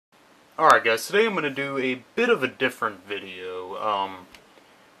Alright guys, today I'm going to do a bit of a different video.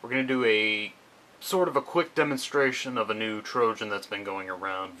 We're going to do a sort of a quick demonstration of a new Trojan that's been going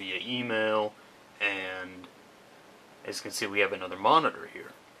around via email, and as you can see we have another monitor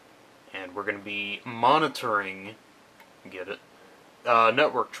here. And we're going to be monitoring, get it,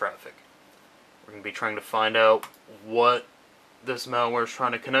 network traffic. We're going to be trying to find out what this malware is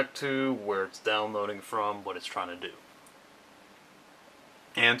trying to connect to, where it's downloading from, what it's trying to do.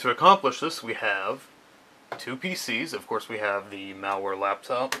 And to accomplish this, we have two PCs. Of course, we have the malware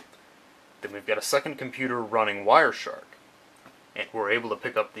laptop. Then we've got a second computer running Wireshark. And we're able to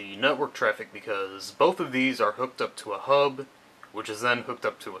pick up the network traffic because both of these are hooked up to a hub, which is then hooked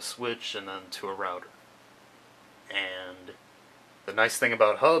up to a switch and then to a router. And the nice thing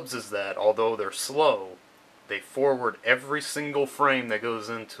about hubs is that although they're slow, they forward every single frame that goes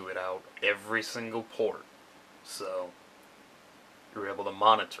into it out every single port. So you're able to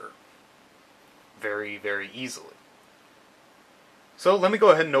monitor very, very easily. So let me go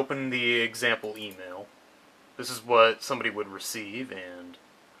ahead and open the example email. This is what somebody would receive, and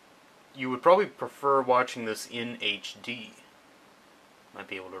you would probably prefer watching this in HD. Might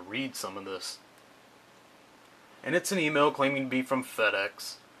be able to read some of this. And it's an email claiming to be from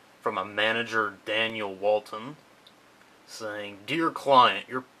FedEx, from a manager, Daniel Walton, saying, "Dear client,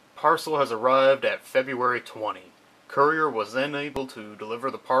 your parcel has arrived at February 20. Courier was then able to deliver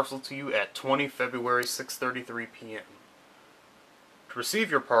the parcel to you at 20 February 6:33 p.m. To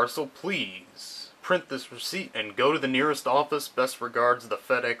receive your parcel, please print this receipt and go to the nearest office. Best regards, the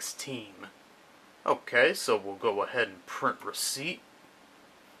FedEx team." Okay, so we'll go ahead and print receipt.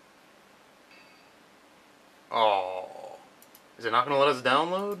 Oh, is it not going to let us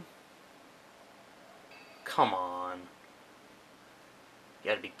download? Come on. You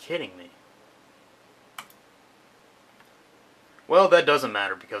gotta be kidding me. Well, that doesn't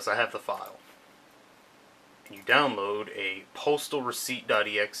matter because I have the file. And you download a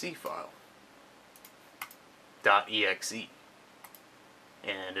postalreceipt.exe file. .exe.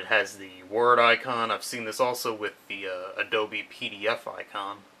 And it has the Word icon. I've seen this also with the Adobe PDF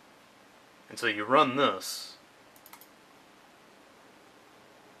icon. And so you run this,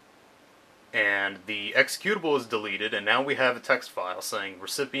 and the executable is deleted, and now we have a text file saying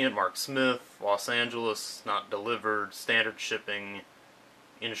recipient Mark Smith, Los Angeles, not delivered, standard shipping,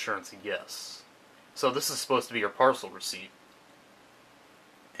 insurance yes. So this is supposed to be your parcel receipt.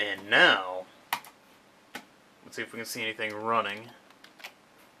 And now, let's see if we can see anything running.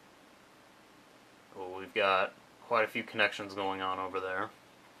 Well, we've got quite a few connections going on over there.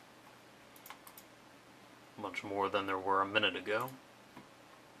 Much more than there were a minute ago.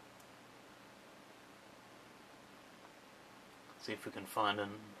 See if we can find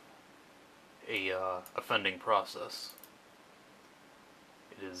a offending process.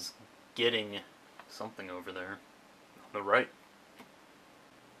 It is getting something over there on the right.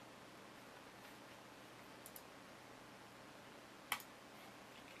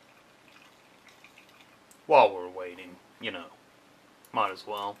 While we're waiting, you know, might as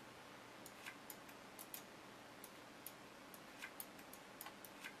well.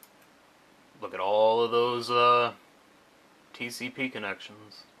 Look at all of those TCP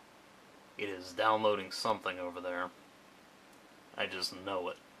connections. It is downloading something over there. I just know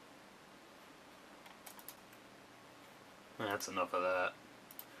it. That's enough of that.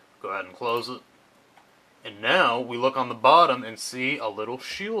 Go ahead and close it. And now we look on the bottom and see a little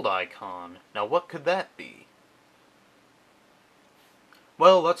shield icon. Now what could that be?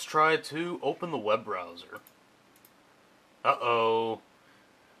 Well, let's try to open the web browser. Uh-oh.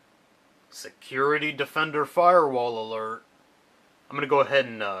 Security Defender Firewall Alert. I'm going to go ahead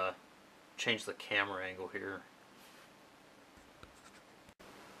and change the camera angle here.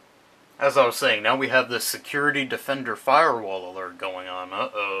 As I was saying, now we have this Security Defender Firewall Alert going on.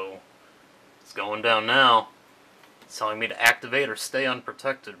 Uh-oh. It's going down now. It's telling me to activate or stay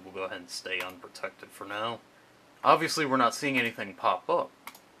unprotected. We'll go ahead and stay unprotected for now. Obviously, we're not seeing anything pop up.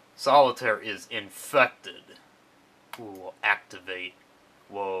 Solitaire is infected. Ooh, activate.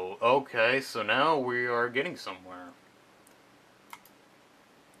 Whoa, okay, so now we are getting somewhere.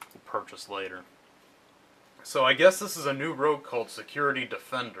 We'll purchase later. So I guess this is a new rogue called Security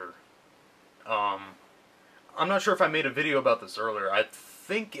Defender. I'm not sure if I made a video about this earlier. I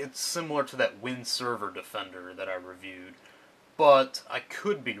think it's similar to that Win Server Defender that I reviewed, but I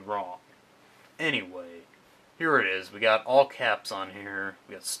could be wrong. Anyway, here it is. We got all caps on here.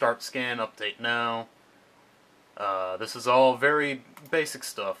 We got start scan, update now. This is all very basic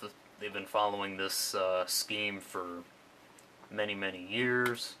stuff. They've been following this scheme for many, many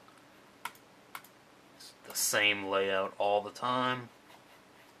years. It's the same layout all the time.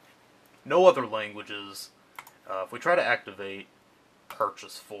 No other languages. If we try to activate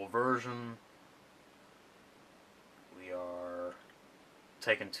purchase full version, we are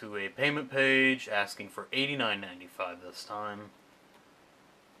taken to a payment page asking for $89.95 this time.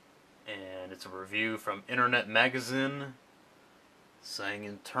 And it's a review from Internet Magazine saying,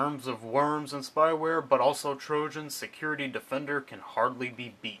 in terms of worms and spyware, but also Trojan, Security Defender can hardly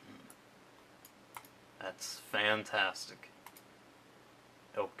be beaten. That's fantastic.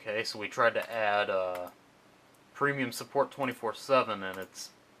 Okay, so we tried to add premium support 24/7 and it's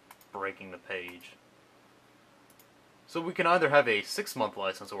breaking the page. So we can either have a 6-month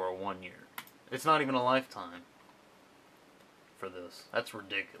license or a 1 year. It's not even a lifetime for this. That's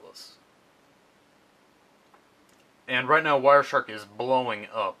ridiculous. And right now Wireshark is blowing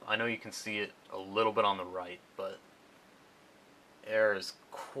up. I know you can see it a little bit on the right, but there is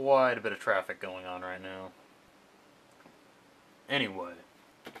quite a bit of traffic going on right now. Anyway,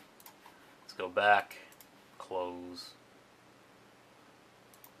 let's go back, close.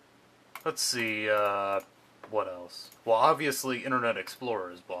 Let's see, what else? Well, obviously Internet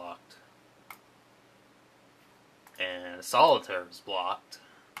Explorer is blocked. And Solitaire is blocked.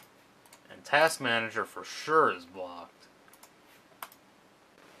 And Task Manager for sure is blocked.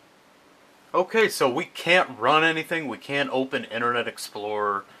 Okay, so we can't run anything. We can't open Internet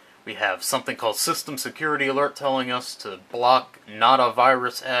Explorer. We have something called System Security Alert telling us to block not a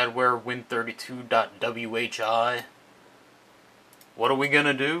virus adware win32.whi. What are we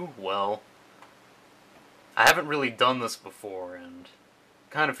gonna do? Well, I haven't really done this before and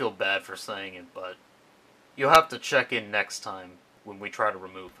kind of feel bad for saying it, but you'll have to check in next time when we try to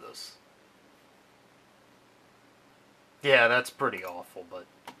remove this. Yeah, that's pretty awful, but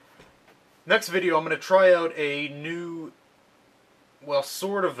next video I'm going to try out a new, well,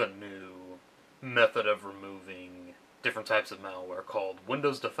 sort of a new method of removing different types of malware called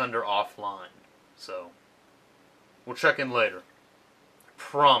Windows Defender Offline. So, we'll check in later. I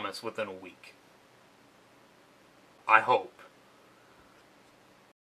promise within a week. I hope.